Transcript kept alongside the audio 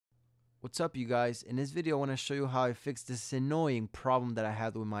What's up, you guys? In this video I want to show you how I fixed this annoying problem that I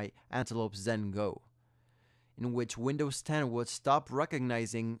had with my Antelope Zen Go, in which Windows 10 would stop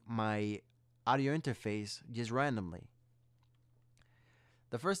recognizing my audio interface just randomly.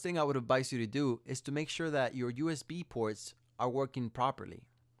 The first thing I would advise you to do is to make sure that your USB ports are working properly.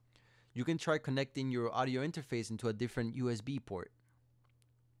 You can try connecting your audio interface into a different USB port.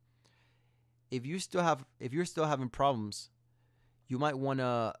 If you're still having problems, you might want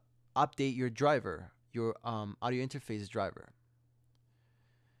to update your driver, your audio interface driver.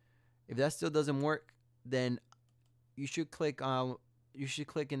 If that still doesn't work, then you should click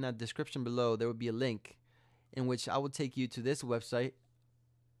in that description below. There will be a link in which I will take you to this website,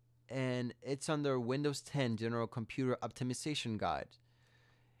 and it's under Windows 10 General Computer Optimization Guide.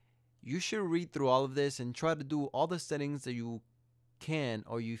 You should read through all of this and try to do all the settings that you can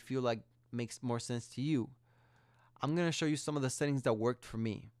or you feel like makes more sense to you. I'm going to show you some of the settings that worked for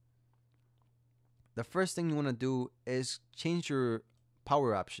me. The first thing you want to do is change your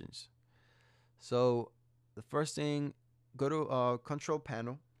power options. So the first thing, go to control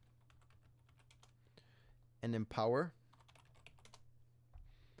panel and then power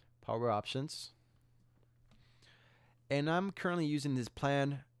options. And I'm currently using this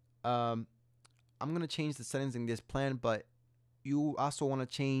plan. I'm going to change the settings in this plan, but you also want to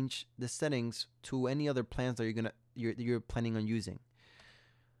change the settings to any other plans that you're planning on using.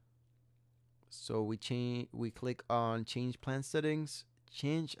 So we click on change plan settings,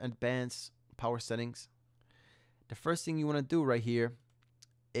 change advanced power settings. The first thing you want to do right here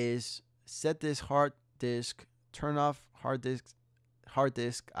is set this hard disk, turn off hard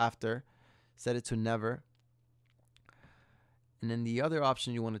disk after, set it to never. And then the other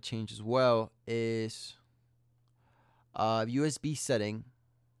option you want to change as well is USB setting,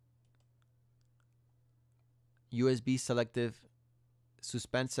 USB selective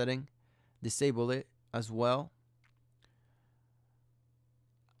suspend setting. Disable it as well.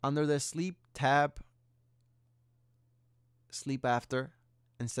 Under the sleep tab, sleep after,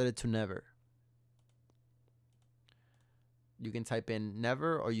 and set it to never. You can type in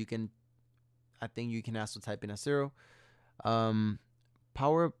never, or I think you can also type in a 0.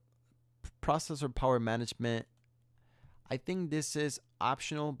 Power processor power management. I think this is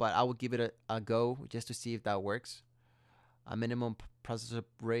optional, but I will give it a go just to see if that works. A minimum processor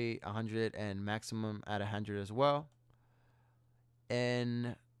rate 100 and maximum at 100 as well.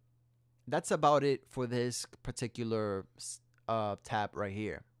 And that's about it for this particular tab right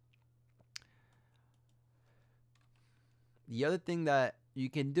here. The other thing that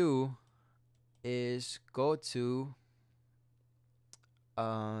you can do is go to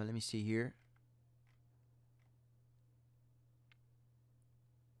let me see here.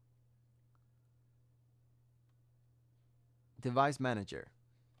 Device manager.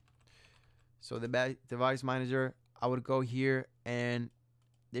 So the device manager, I would go here and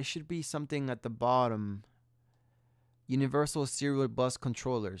there should be something at the bottom. Universal serial bus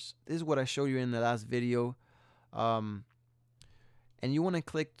controllers. This is what I showed you in the last video. And you want to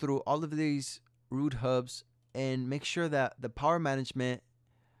click through all of these root hubs and make sure that the power management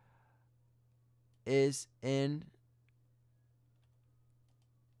is in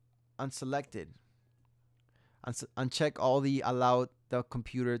unselected. Uncheck all the allowed the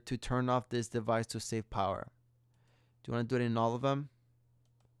computer to turn off this device to save power. Do you want to do it in all of them?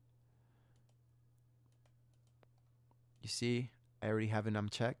 You see, I already have it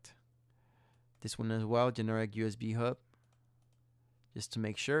unchecked. This one as well, generic USB hub, just to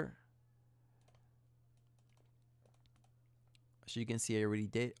make sure. So you can see I already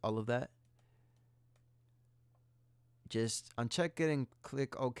did all of that. Just uncheck it and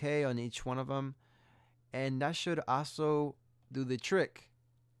click OK on each one of them. And that should also do the trick.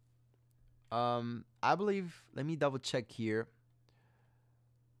 I believe, let me double check here.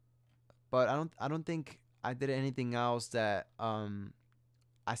 But I don't think I did anything else that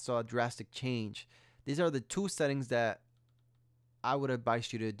I saw a drastic change. These are the two settings that I would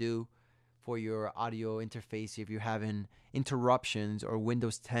advise you to do for your audio interface if you're having interruptions or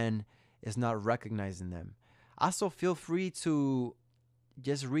Windows 10 is not recognizing them. Also, feel free to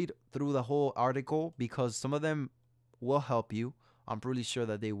just read through the whole article because some of them will help you. I'm pretty sure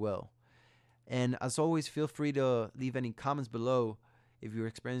that they will. And as always, feel free to leave any comments below if you're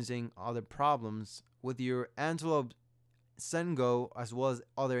experiencing other problems with your Antelope Zen Go as well as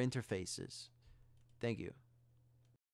other interfaces. Thank you.